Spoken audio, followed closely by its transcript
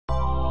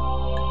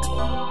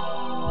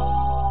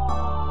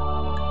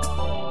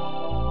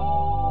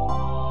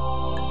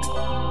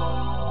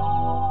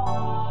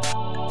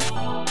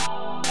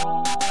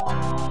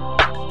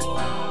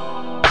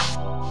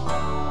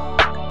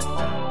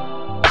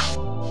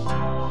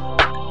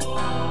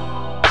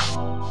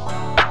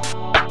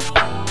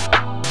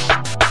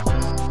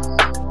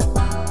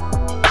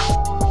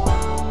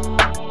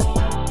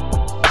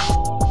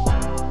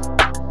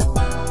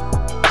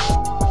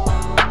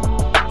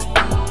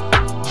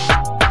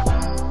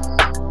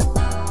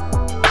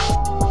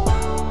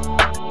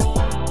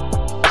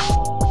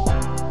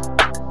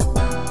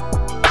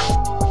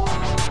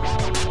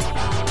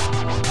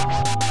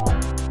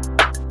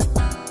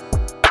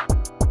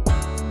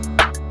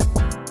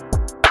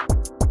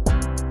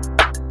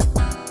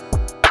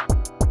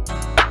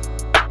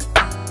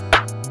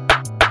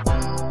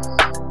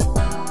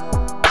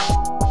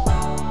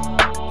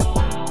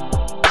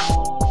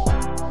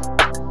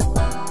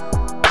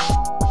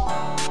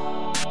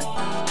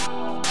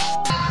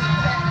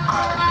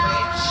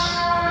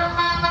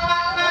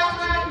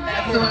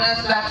As soon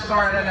as that's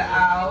sorted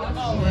out,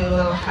 we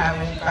will have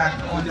it back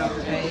on the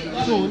stage.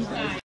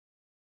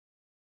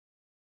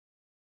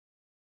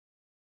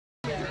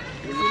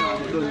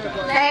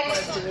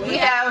 Next, we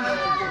have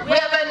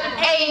an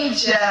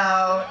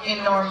angel in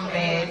our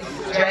midst,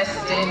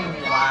 dressed in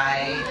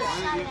white.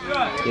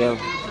 Yeah.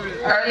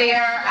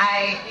 Earlier,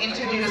 I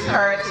introduced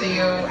her to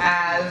you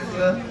as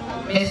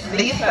Miss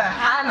Lisa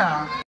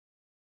Hannah.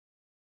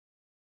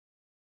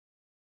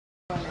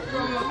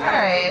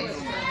 Alright,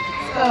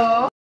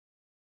 so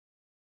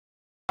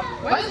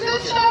why is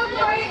this child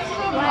crying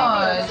so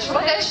much?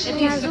 What if she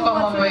needs to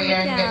come over here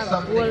and get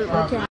something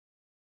from me?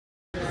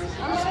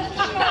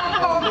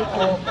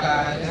 Oh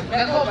God,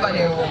 let's go over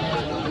there.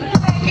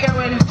 Take care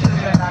when the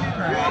children are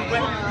crying.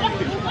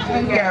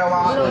 Take care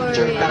while the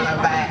children are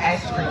buying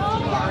ice cream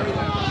tomorrow.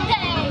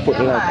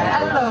 Come on, I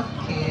love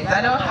kids. I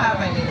don't have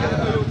any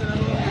love.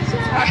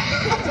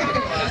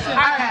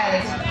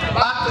 Alright,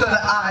 back to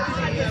the artist.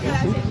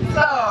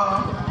 So,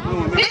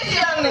 this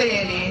young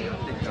lady,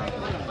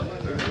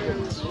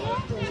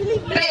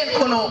 plane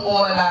couldn't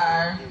hold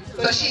her,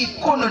 so she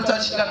couldn't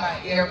touch them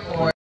at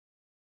airport.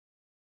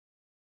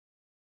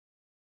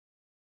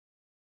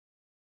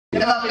 They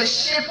have to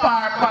ship her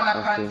on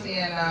a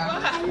container.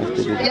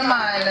 Yeah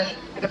man,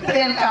 the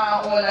plane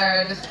can't hold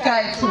her, the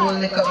sky too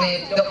little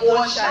bit, the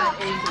ocean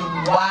is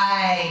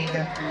wide.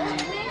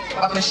 They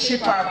have to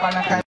ship her on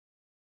a container.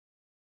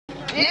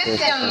 This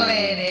young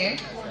lady,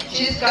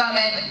 she's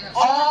coming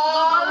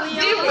all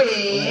the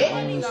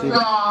way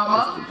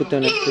from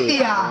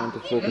India.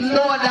 You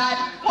know that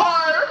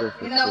far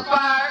in the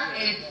far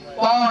is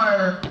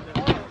far.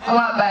 I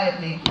want to buy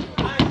me.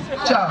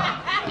 Chop.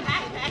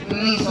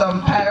 Need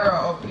some pyro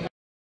up here.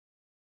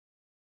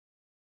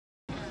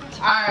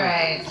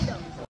 Alright.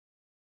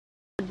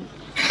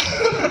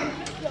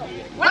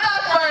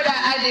 Without further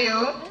ado,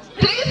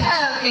 please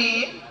help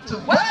me to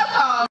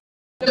welcome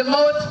the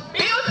most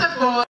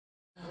beautiful,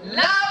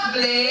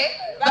 lovely,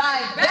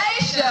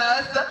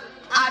 vivacious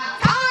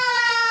Atara!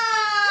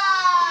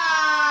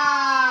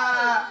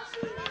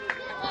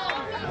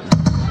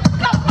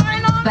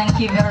 Thank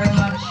you very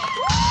much.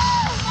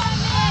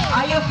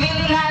 Are you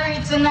feeling hairy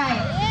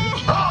tonight?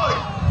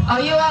 How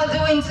you all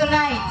doing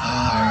tonight?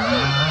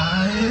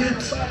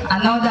 Alright. I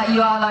know that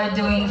you all are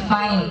doing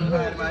fine.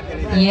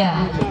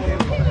 Yeah.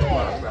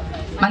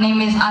 My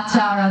name is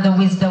Atara, the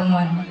Wisdom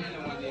One.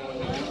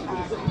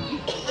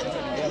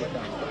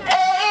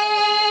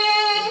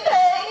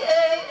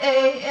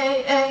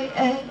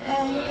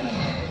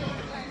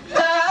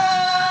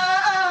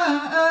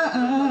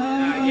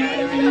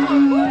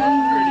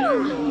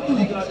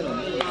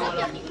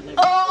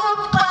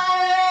 Oh,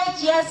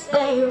 pirates, yes,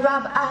 they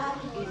rob I.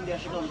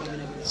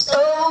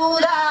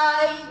 Sold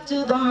I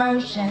to the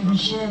merchant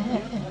ship.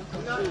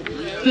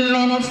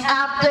 Minutes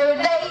after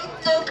they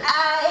took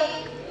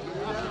I.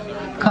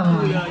 Come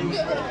on.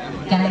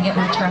 Can I get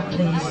my truck,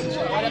 please?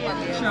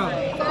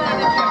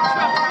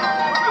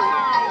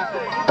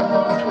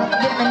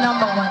 Give me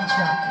 #1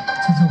 truck.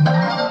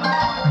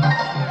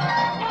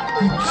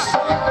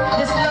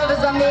 This love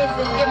is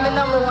amazing. Give me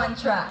 #1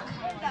 truck.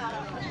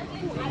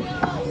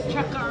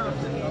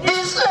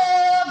 This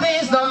love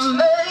is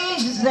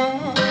amazing.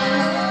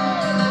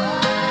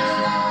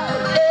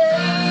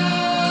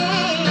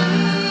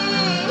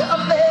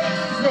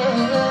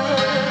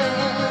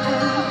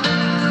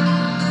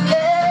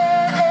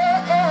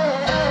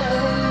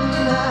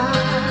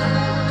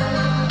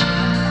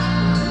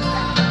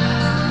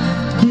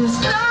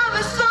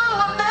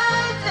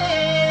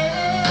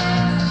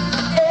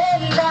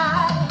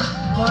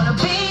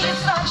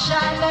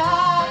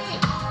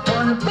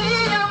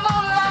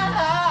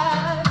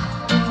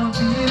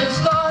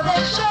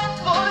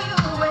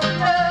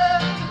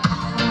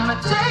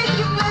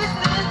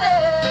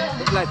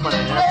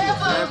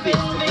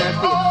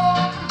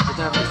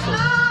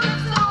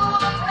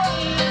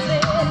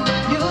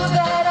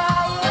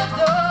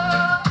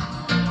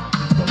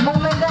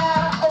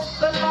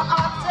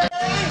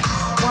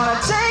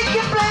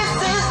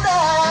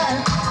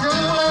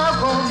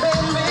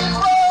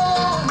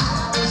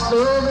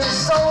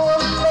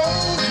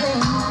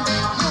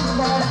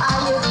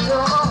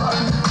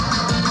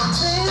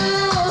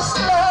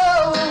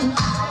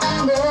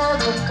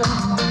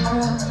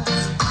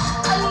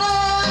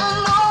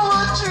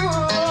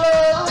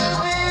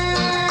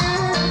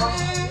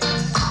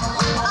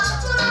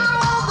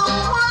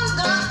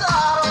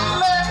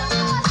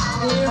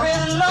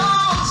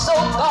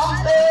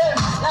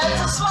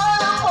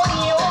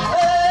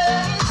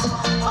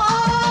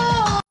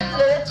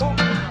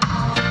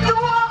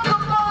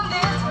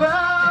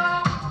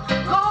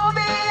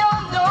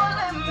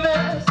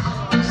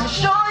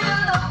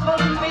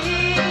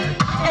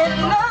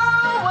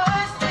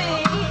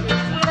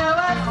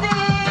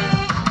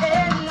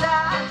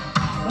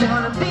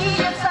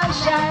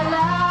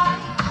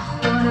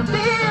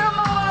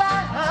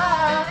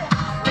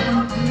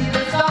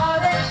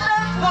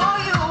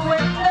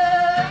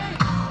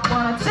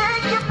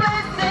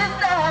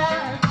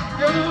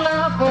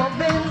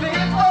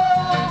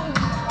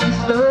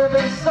 love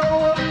is so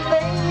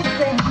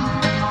amazing,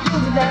 you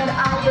that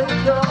I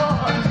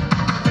adore.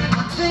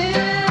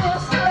 Feel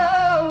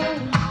slow,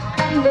 I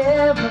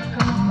never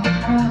come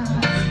across.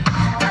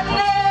 I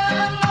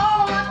never know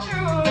what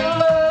true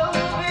love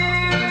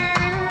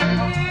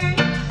is.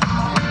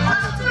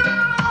 After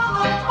all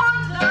the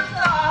wonders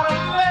that I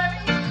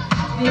made,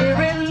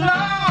 there is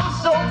none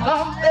so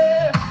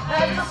compare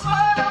as the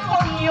smile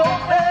upon your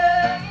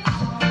face.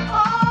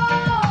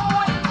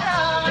 Oh, and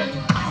I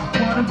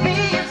wanna be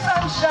your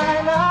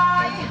sunshine, I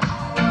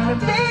wanna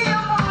be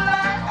your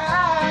moonlight, I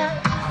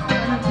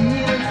wanna be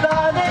the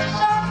star that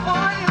shines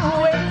for you,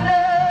 and I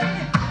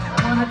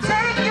wanna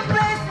take you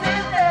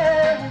places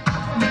that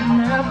you've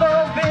never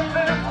been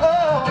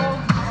before.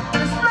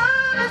 This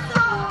love is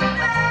so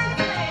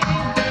amazing,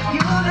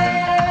 you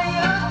that I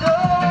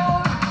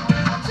adore.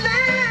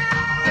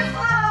 This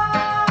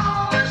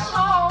love is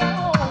so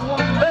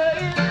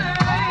amazing.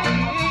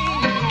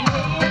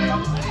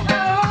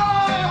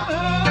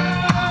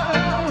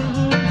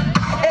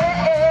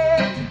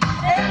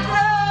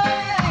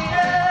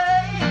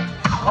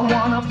 I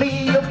wanna be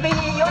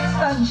your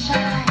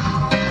sunshine.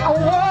 I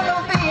wanna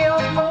be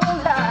your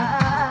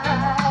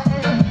moonlight.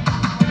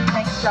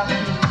 Next up.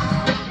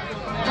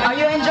 Are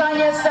you enjoying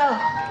yourself?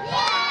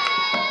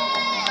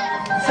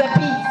 Say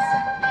peace.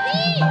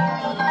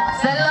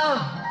 Say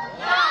love.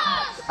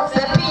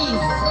 Say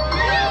peace.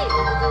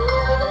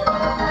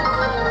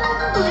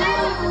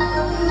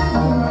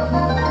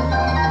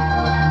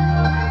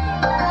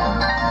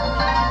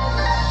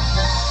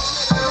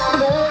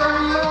 More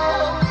and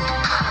more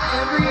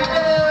every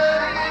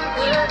day.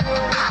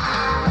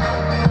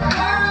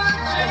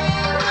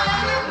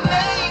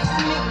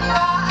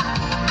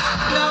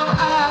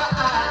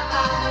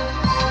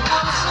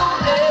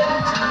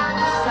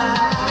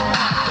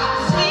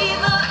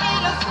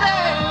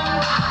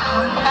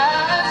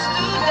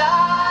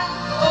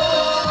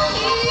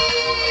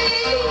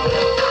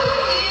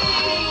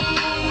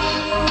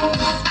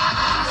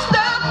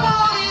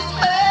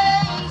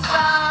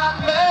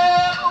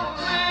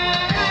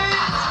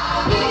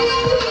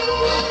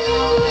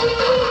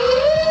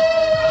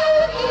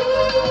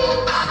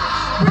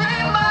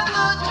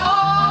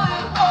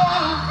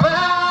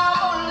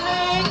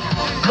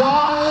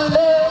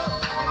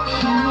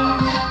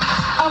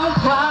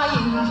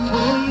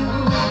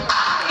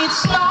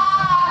 It's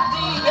not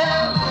the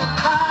end,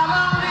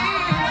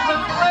 families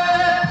and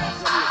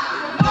friends,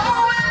 no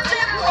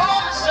empty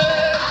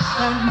promises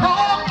and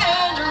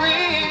broken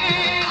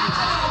dreams.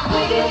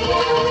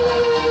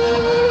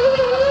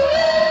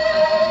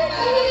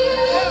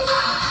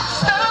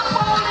 Step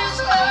on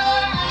these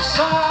names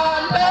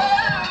on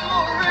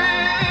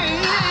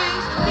memories.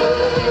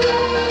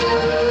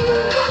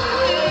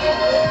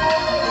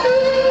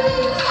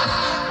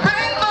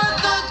 Bring back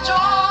the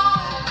joy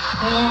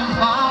of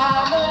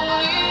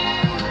family.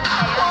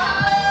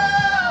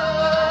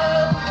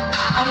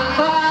 I'm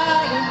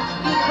crying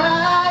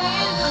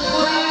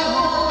for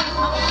you.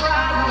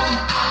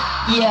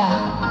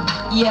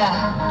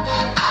 Yeah.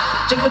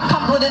 Just will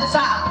come to the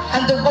top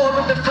and the war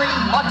of the free.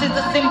 What is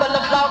the symbol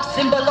of love,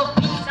 symbol of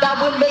peace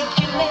that will make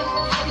you live?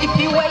 If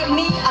you ain't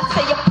me, I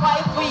say a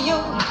prayer for you.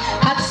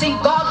 Asking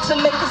God to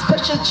make a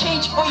special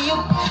change for you.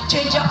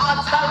 Change your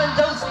art style in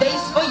those days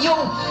for you.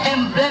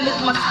 Emblem is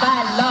my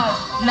style, love,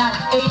 not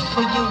hate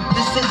for you.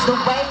 This is the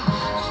way.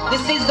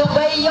 This is the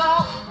way,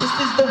 y'all. This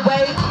is the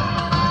way.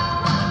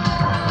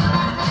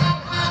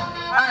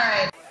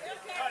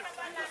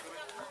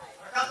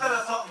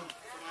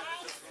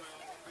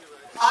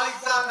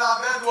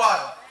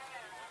 Bedward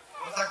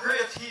was a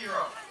great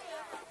hero.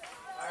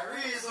 The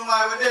reason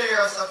why we're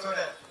there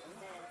today.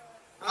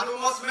 And we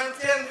must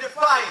maintain the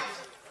fight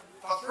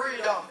for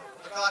freedom.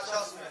 Because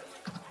trust me,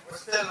 we're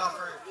still not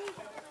free.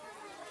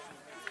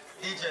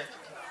 DJ.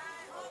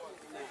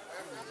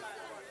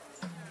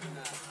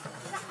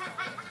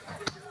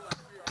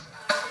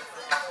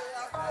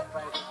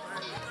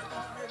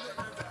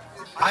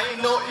 I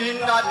know in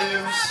a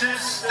them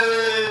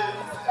system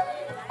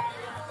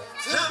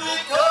to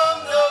become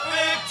the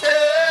victim.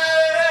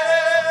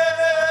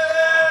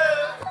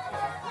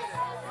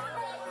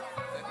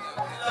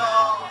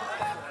 Lord,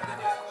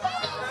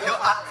 you're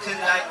acting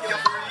like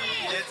you're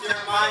free, yet your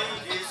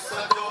mind is so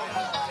dumb.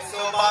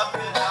 So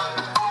Babylon,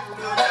 give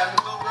to them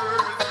the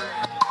word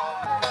freedom.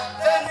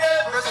 They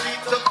never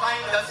seek to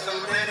find us, so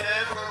they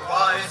never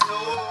wise. No,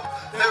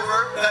 they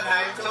work the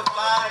 9 to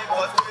 5,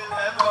 but will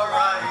never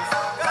rise.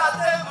 Got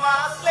them a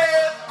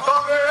slave,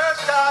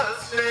 commercial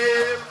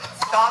slave.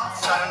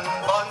 Stocks and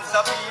bonds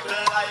of people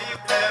like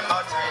them a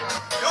trade.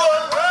 Your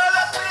world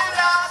has been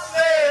a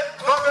slave,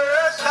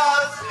 commercial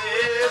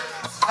slave.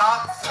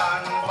 Stocks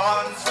and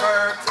bonds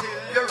work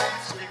till you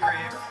reach the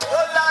grave. All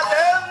of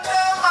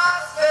them a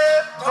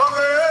slave,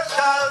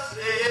 commercial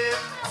slave.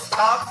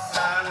 Stocks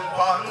and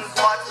bonds,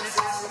 watch the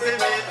system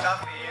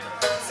interfere.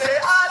 Say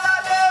all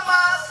of them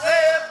a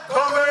slave,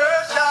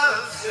 commercial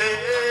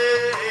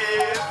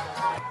slave.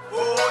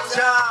 Oh,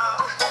 child,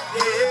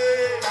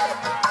 yeah.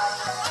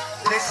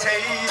 They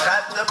say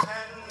that the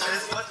pen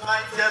is what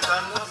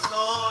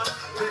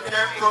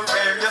careful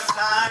where you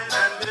stand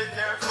and be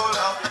careful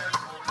of your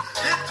foot.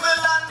 It will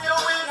land you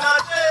in a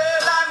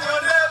jail and you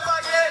never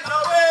get no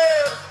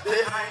bail.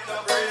 Behind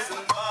the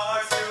prison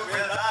bars you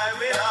will die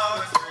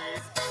without a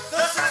trace.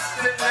 The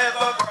system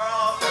never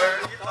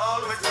prosper, it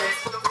always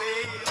takes the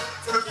pain.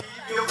 To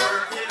keep you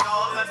working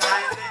all the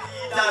time they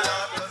need a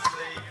lot of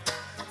slave.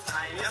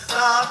 Time you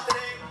stop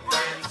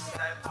thinking,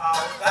 step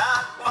out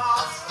that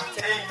box,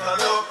 take a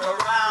look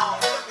around.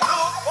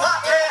 Look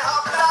what they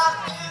have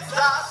done, it's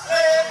a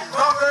slave,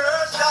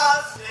 commercial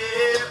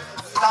slave.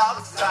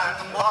 Stocks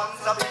and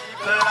bonds of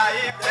people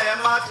like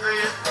them a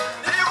trade.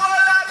 The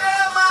whole of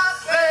them a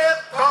slave,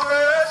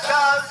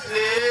 commercial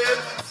slave.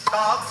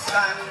 Stocks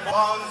and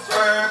bonds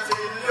work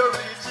till you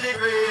reach the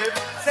grave.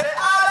 Say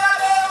all of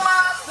them a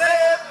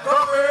slave,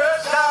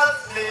 commercial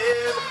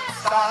slave.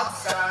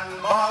 Stocks and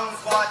bonds,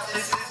 watch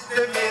the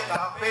system it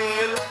a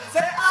fail.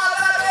 Say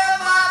all of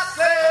them a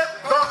slave,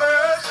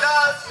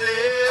 commercial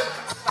slave.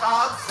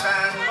 Stocks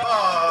and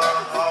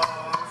bonds,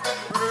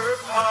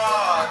 work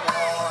hard,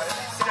 boy.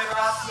 Say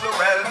Russell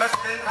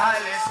Wellmaston,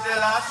 highly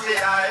still I see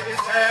I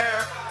is here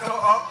to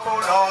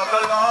uphold all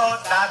the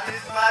laws that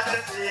His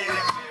Majesty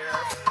declare.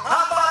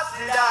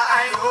 Ambassador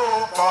I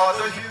know for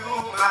the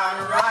human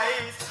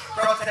rights,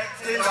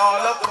 protecting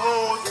all of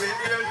those with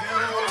their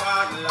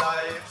human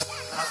life.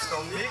 As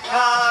some we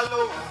call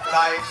out,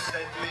 like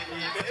said we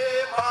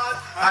papers,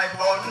 I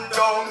burn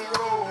down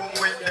Rome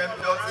with them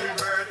dirty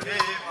bird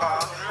paper.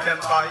 Them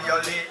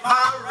violate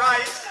my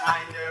rights,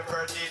 I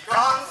never did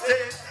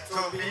consent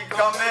to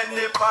become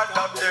any part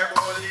of their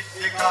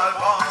political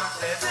bonds.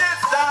 It's a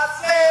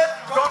slave,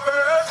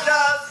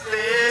 commercial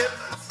slave.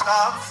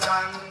 Stocks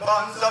and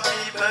bonds of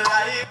people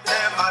like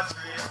them a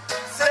trade.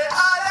 Say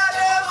all of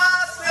them a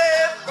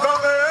slave,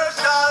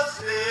 commercial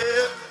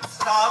slave.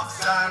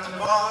 Stocks and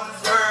bonds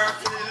work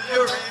till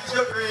you reach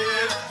your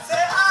grave. Say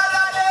all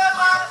of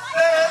them a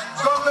slave,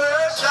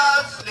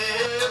 commercial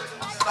slave.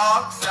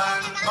 Stocks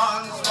and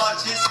bonds,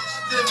 watch the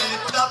system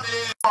it a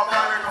bit.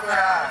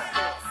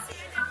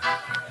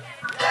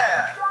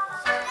 Yeah.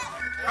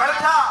 At the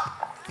top.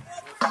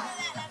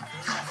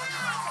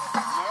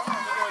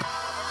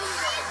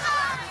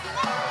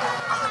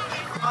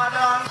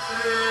 Madam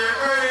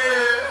Slavery,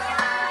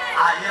 I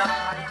am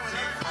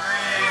fighting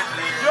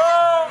bravely.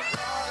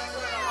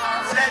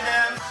 Say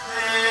them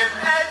slave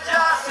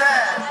nature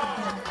said,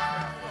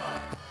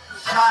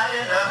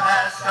 child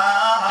has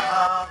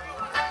come,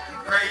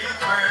 great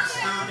works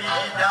to be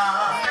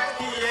done.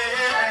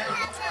 Yeah,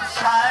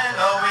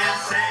 Shiloh will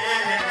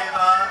save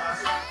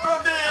us from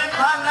being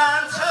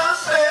financial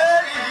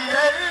slave.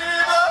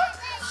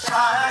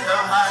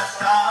 Shiloh has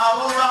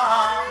come,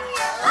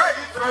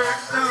 great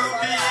works to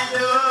be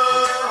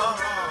done.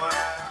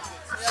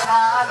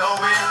 Shiloh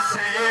will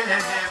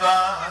save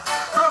us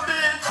from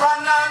being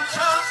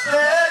financial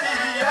slave.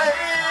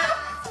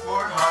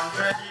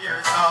 400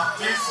 years of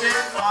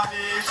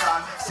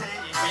misinformation,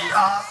 saying we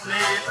are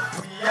slaves,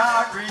 we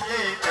are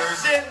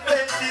creators,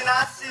 inventing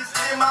a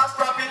system of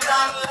profit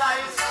and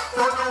lies.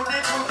 So know the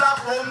truth of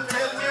home,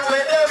 tell me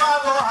where them a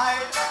go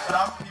hide.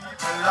 Black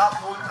people are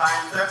full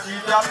time, the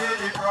teeth are pay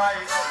the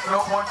price. No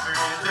country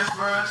in this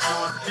world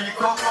should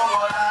become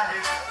our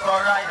lives. For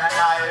I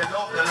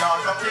love the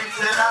laws of King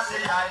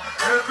Selassie.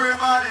 Every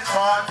man is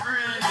born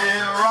free,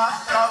 in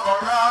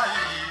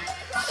Rastafari.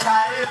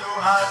 Shiloh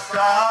has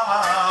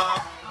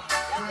come,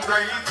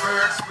 great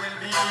works will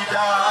be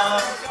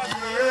done.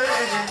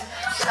 Yeah,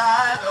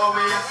 Shiloh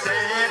will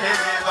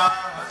save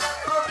us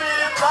from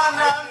being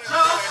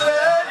financial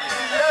slave.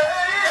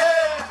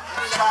 Yeah,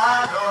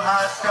 Shiloh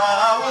has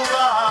come,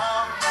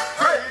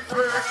 great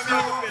works to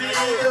be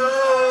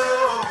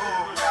done.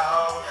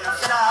 Now,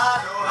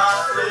 Shiloh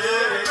has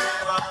saved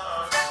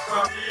us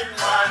from being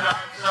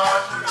financial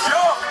slave.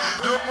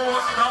 The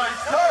most nice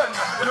son,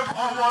 the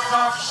powers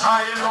of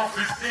Shiloh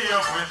is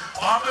there with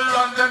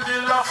Babylon, them the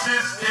last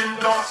system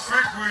does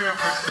for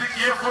gravy. Be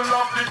careful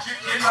of the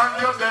chicken and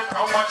you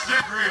better watch the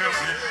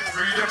gravy.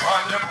 Free them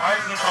on the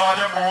poison, cause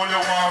them only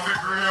want to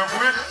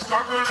gravy.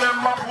 Struggle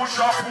them a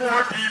push up poor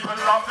people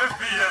off the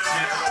face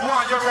it.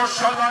 Why you rush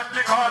your life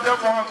because they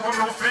want to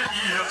know for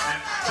easy.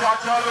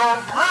 Judge your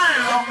love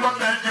real, I'm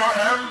gonna make you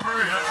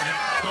embrace it.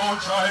 Don't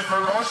try to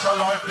rush your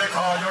life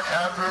because you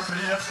can't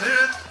replace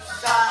it.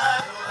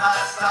 Shiloh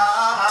has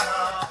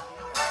come,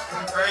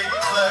 great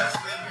works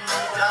will be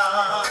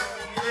done.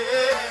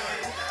 Yeah,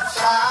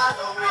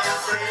 Shiloh will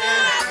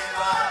save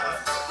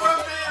us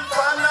from being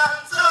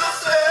financial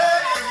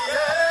slave.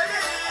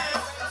 Yeah,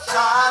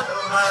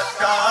 Shiloh has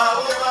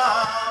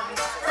come,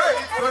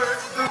 great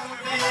works to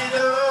be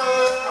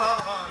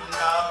done.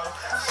 Now,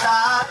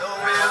 Shiloh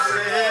will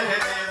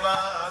save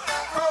us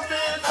from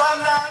being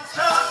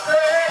financial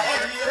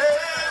slave.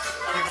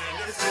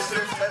 Yeah, the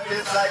system set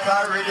is like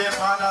a rhythm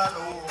on a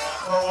loop.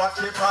 So watch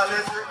the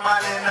police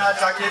man in a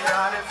jacket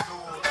and him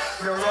suit.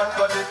 You run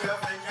but if you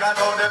think I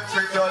know them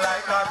treat you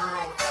like a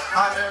brute.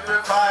 And every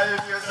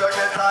 5 years you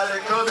get a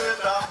little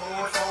bit of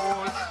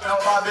food. Now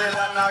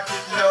Babylon a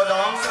kick you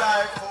down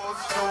like food.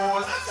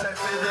 stool. Send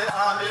for the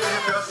army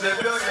if you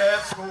slip you get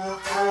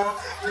scooped through.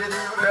 Give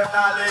you the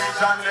knowledge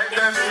and let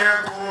them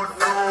hear good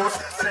news.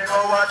 Save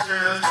our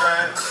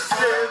children,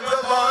 save the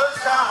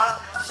vulture.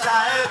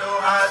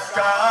 Shiloh has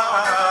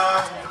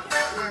come.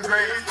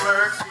 Great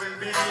works will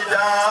be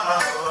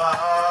done.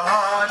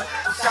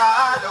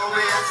 Shiloh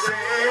will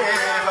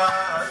save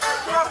us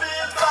from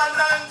his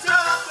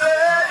financial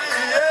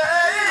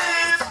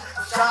slaves.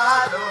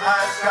 Shiloh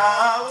has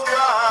come.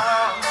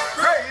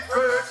 Great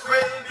works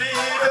will be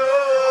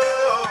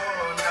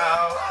done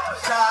now.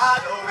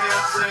 Shiloh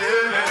will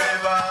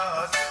save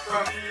us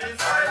from his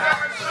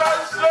financial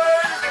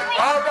slaves.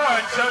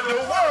 Alright, said the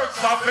works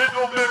have been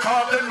done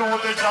because the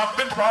knowledge has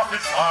been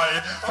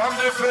prophesied from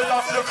the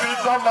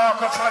philosophies of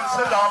Marcus and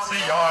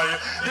Selassie.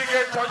 They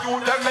get to you,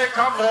 they make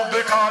a move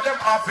because them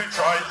happy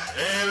try.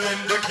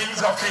 Hailing the kings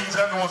of kings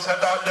and who said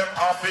that them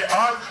happy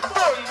are.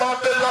 Burn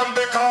Babylon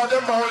because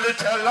them only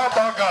tell a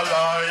bag a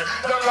lie.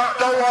 Them like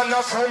the one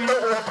that saw me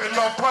open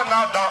up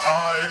another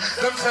eye.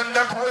 Them send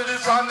them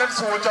police and them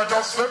soldier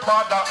just for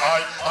bother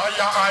eye.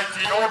 I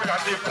Ethiopian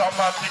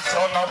diplomatic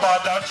son of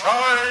bother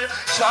try.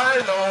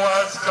 Shiloh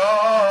has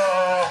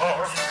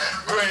come.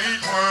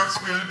 Great works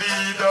will be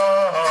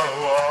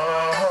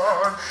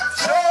done.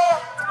 So,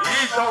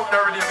 he's out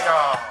there with him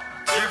now.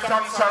 Give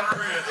thanks and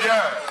praise,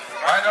 yeah.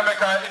 I don't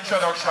make an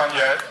introduction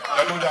yet.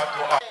 I do that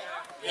to us.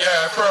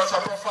 Yeah, first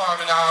I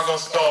perform in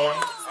August Town.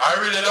 I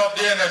really love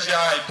the energy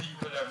I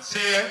people them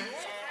see.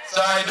 So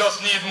I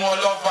just need more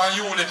love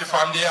and unity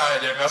from the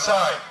island, that's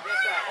right.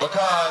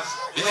 Because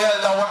the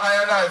hell that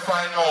I and I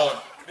find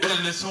out,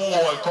 build this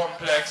whole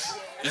complex,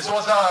 this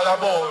was all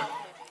about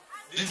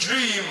the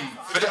dream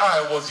for the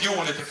eye was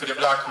unity for the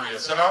black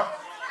race, you know?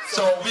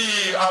 So we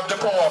have the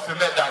power to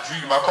make that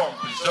dream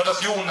accomplished. Let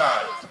us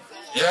unite,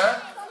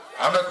 yeah?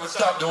 And we could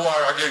stop the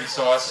war against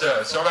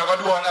ourselves. So we're going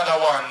to do another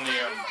one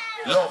named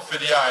Love for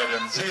the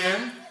Island, see?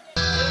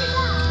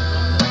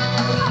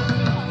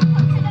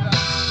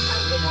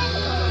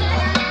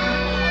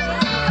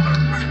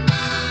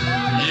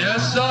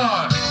 Yes,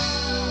 sir.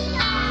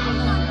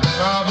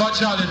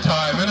 Virtually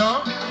time, you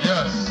know?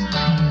 Yes.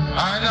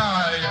 And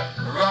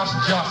Ras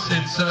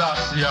Justin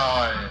Selassie,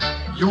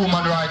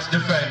 human rights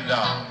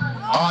defender.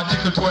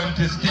 Article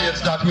 20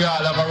 states that we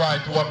all have a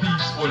right to a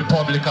peaceful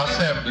public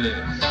assembly.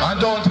 And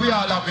don't we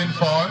all having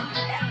fun?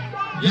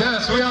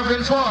 Yes, we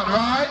having fun,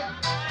 right?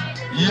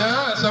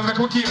 Yes, and we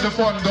could keep the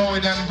fun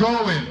going and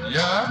growing,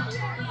 yeah?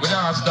 We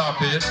don't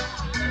stop it.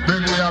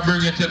 Bring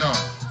it, you know.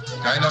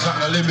 Kind of got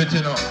no limit,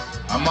 you know.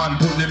 A man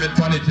put limit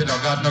on it, you know.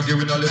 God no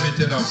giving no limit,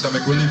 you know. So we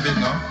could live it,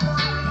 you know.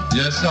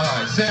 Yes,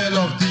 I say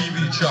love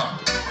TV chat.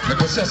 We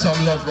could say some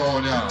love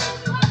round here.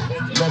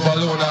 Love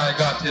alone I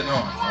got, you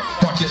know.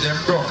 Pocket them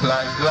broke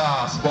like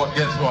glass, but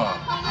guess what?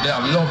 They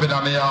have love in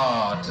my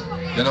heart.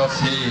 You know,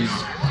 see?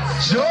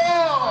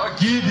 Joe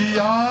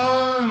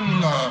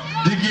Gideon,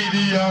 the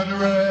Gideon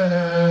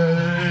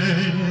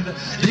red,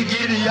 the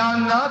Gideon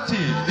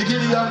naughty, the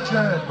Gideon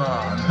dread,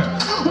 man.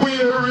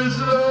 Where is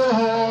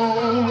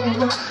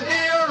love?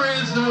 Here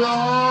is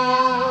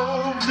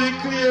love,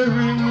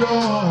 declaring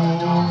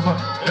love.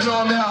 You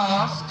know me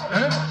ask,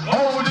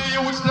 how do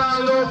you start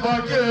love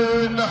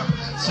again?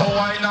 So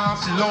I now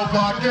see love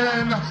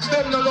again.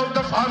 Them no love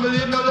the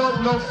family, no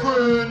love no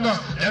friend.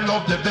 Them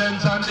love the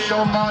Benz and the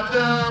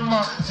them.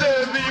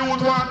 Say the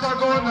youth want a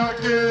gun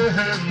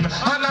again.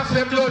 And I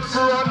say blood for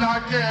run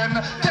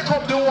again. Take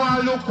up the wall,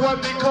 look what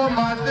become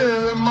of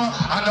them.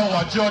 And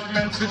our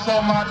judgment for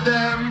some of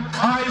them.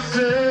 I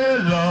say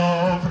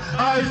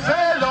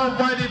love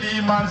by the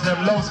demons,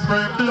 them love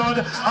spray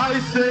blood. I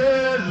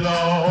say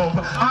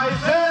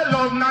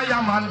love, now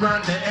your man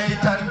burn the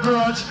hate and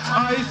grudge.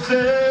 I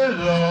say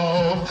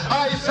love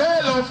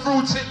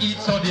fruits to eat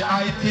so the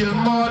eye till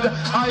mud.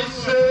 I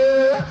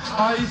say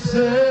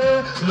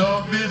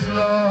love is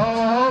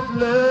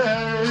lovely.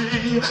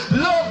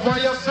 Love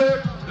what you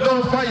say,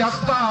 love what you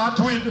start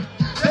with.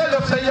 Tell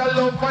us say you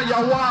love what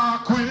you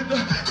walk with.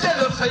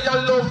 Tell us say you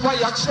love what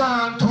you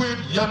chant with.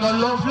 You no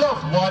love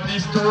what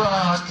is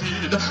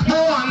started. No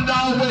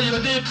wonder where you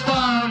did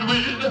born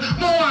with.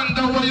 No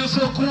wonder why you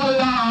so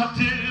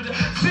cool-hearted.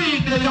 See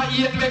there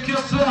you hate make you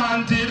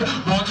slanted.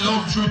 But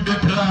love should be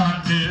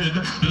planted.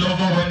 Love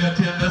her when you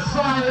take the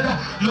side.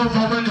 Love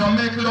her when you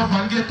make love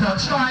and get a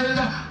child.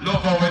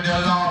 Love her when you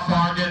laugh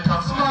and get a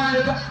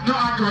smile. No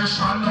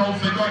aggression, no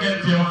figure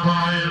get your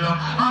file.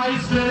 I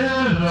say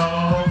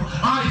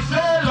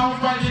love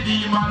by the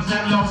demons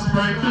and love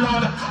spray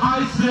blood.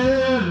 I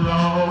say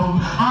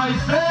love,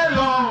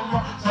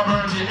 so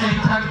burn the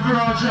hate and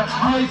grudge.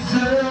 I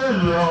say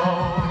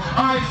love,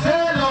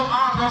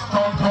 August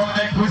don't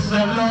connect with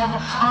the love.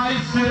 I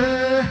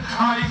say,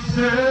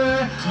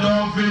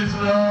 love is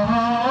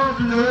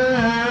lovely.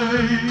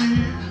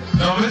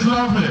 Love is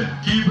lovely,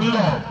 keep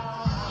love.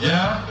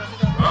 Yeah?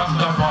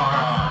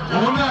 Rastafari.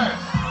 Who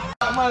next?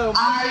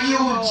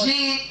 R-U-G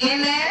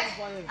in it.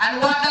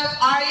 And what does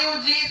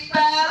R-U-G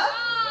spell?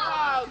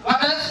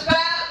 What does it spell?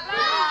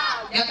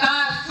 You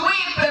can't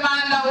sweep him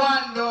under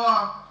one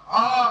door.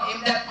 Oh,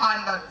 him that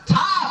on the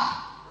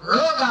top.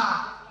 Ruga.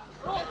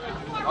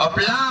 Up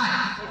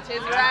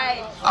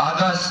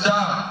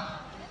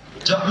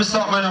Drop me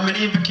something and I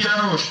need to carry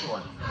a rush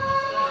one.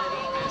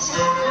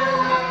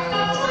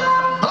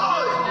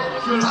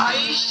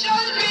 I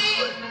shall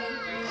be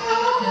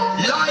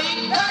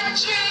like that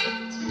tree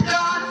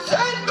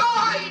planted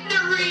by the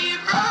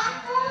river,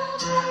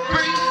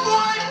 bring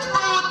forth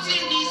fruit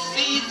in the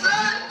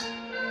season.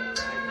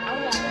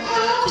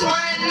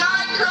 When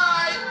I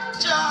cry,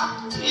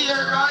 Jah, hear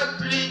I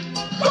plead.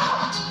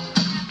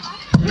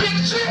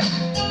 Victory,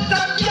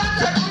 that can't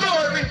take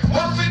glory.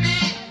 What for me,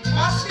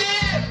 must be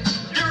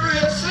the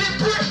real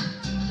slippery.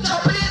 Jah,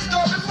 please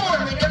go before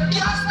me. Them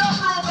can't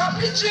stop rogue and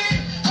pitching.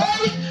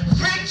 Hey,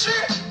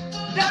 victory,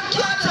 that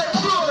can't take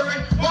glory.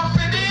 What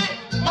for me,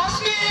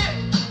 must be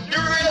the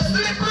real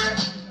slippery.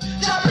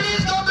 Jah,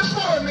 please go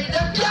before me.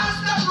 Them can't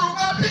stop rogue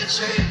and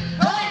pitching.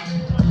 Hey,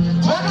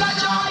 what a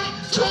joy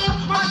to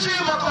my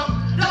dream I come.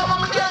 Now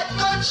I'm get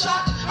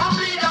gunshot and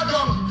bleed a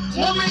drum.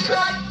 Woman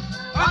cry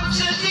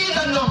until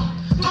either numb.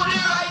 To the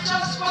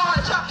righteous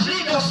part,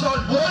 lead us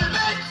on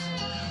boldness.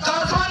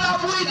 Cause one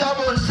of we the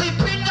one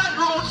sipping and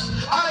roots.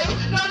 I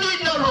no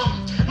need no room.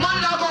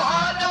 Man I go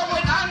harder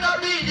when I no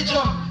beat the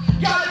drum.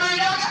 Y'all read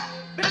again,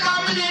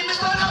 because me need the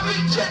son of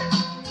victory.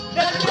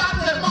 Then can't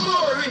take my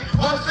glory.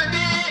 What for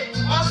me,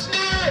 must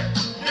be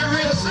the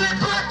real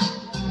slippery.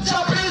 So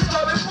please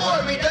go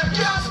before me. Them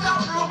can't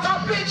stop rook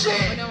and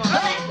pitching.